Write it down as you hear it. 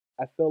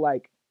I feel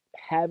like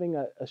having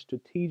a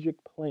strategic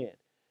plan,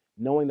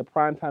 knowing the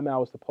prime time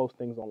hours to post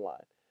things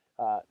online,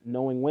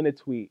 knowing when to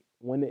tweet,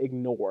 when to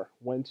ignore,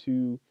 when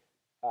to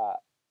uh,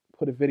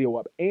 put a video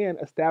up, and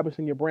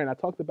establishing your brand. I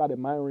talked about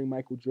admiring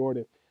Michael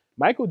Jordan.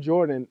 Michael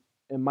Jordan,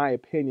 in my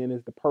opinion,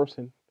 is the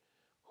person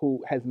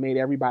who has made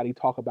everybody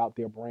talk about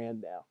their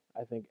brand now.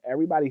 I think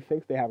everybody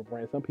thinks they have a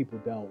brand. Some people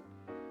don't.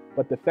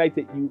 But the fact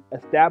that you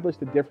establish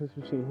the difference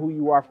between who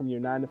you are from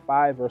your 9 to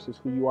 5 versus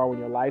who you are when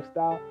your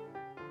lifestyle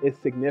is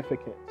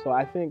significant. So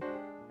I think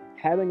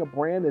having a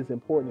brand is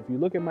important. If you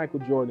look at Michael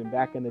Jordan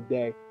back in the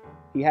day,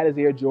 he had his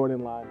Air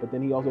Jordan line, but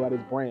then he also had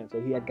his brand.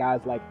 So he had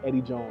guys like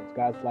Eddie Jones,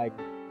 guys like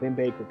Vin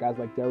Baker, guys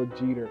like Derek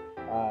Jeter,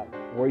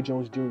 Roy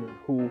Jones Jr.,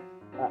 who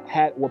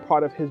were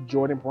part of his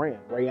Jordan brand.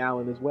 Ray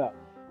Allen as well,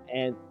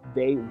 and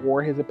they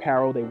wore his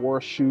apparel. They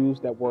wore shoes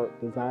that were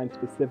designed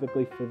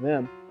specifically for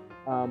them.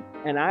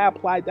 And I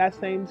applied that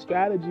same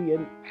strategy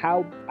in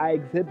how I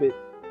exhibit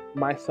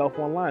myself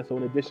online. So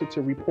in addition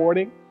to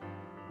reporting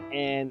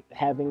and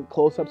having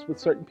close-ups with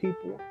certain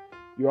people,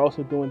 you're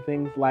also doing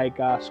things like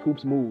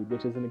Scoops Mood,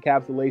 which is an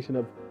encapsulation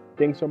of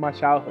things from my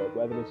childhood,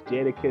 whether it's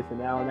Jadakiss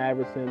and Allen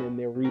Iverson and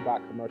their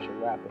Reebok commercial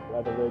rapping,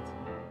 whether it's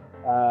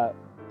uh,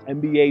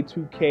 NBA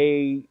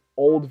 2K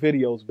old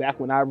videos back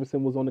when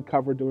Iverson was on the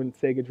cover during the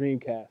Sega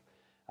Dreamcast,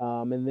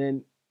 and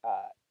then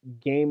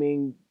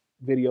gaming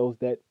videos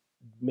that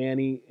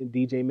Manny and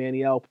DJ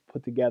Manny L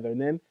put together, and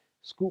then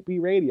Scoop B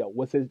Radio,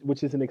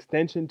 which is an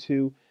extension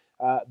to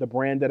the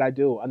brand that I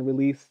do,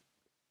 unreleased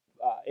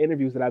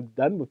interviews that I've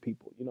done with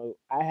people.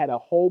 I had a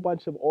whole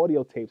bunch of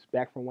audio tapes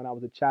back from when I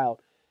was a child,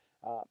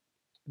 uh,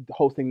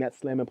 hosting that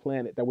Slamming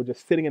Planet, that were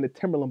just sitting in the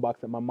Timberland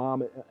box at my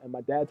mom and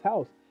my dad's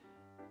house.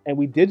 And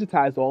we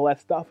digitized all that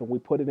stuff and we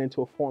put it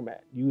into a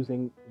format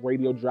using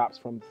radio drops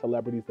from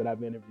celebrities that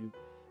I've interviewed,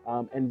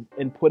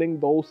 and putting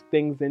those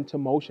things into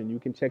motion. You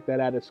can check that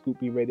out at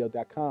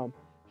scoopbradio.com.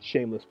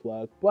 Shameless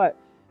plug. But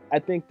I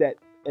think that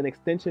an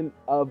extension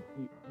of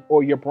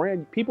or your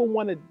brand, people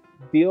want to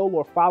deal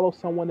or follow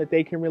someone that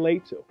they can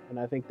relate to. And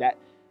I think that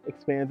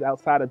expands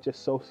outside of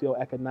just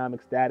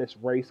socioeconomic status,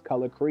 race,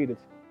 color, creed. If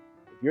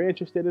you're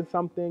interested in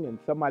something and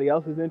somebody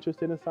else is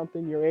interested in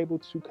something, you're able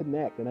to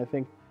connect. And I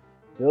think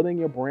building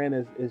your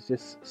brand is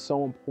just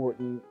so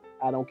important.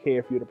 I don't care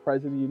if you're the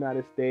president of the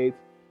United States,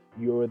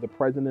 you're the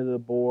president of the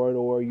board,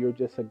 or you're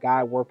just a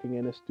guy working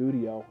in a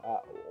studio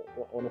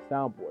on a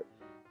soundboard.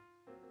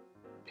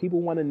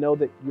 People want to know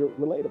that you're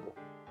relatable.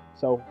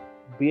 So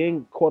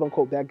being quote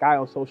unquote that guy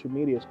on social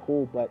media is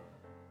cool, but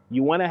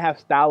you want to have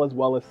style as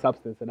well as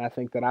substance. And I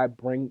think that I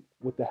bring,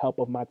 with the help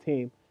of my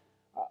team,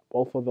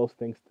 both of those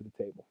things to the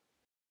table.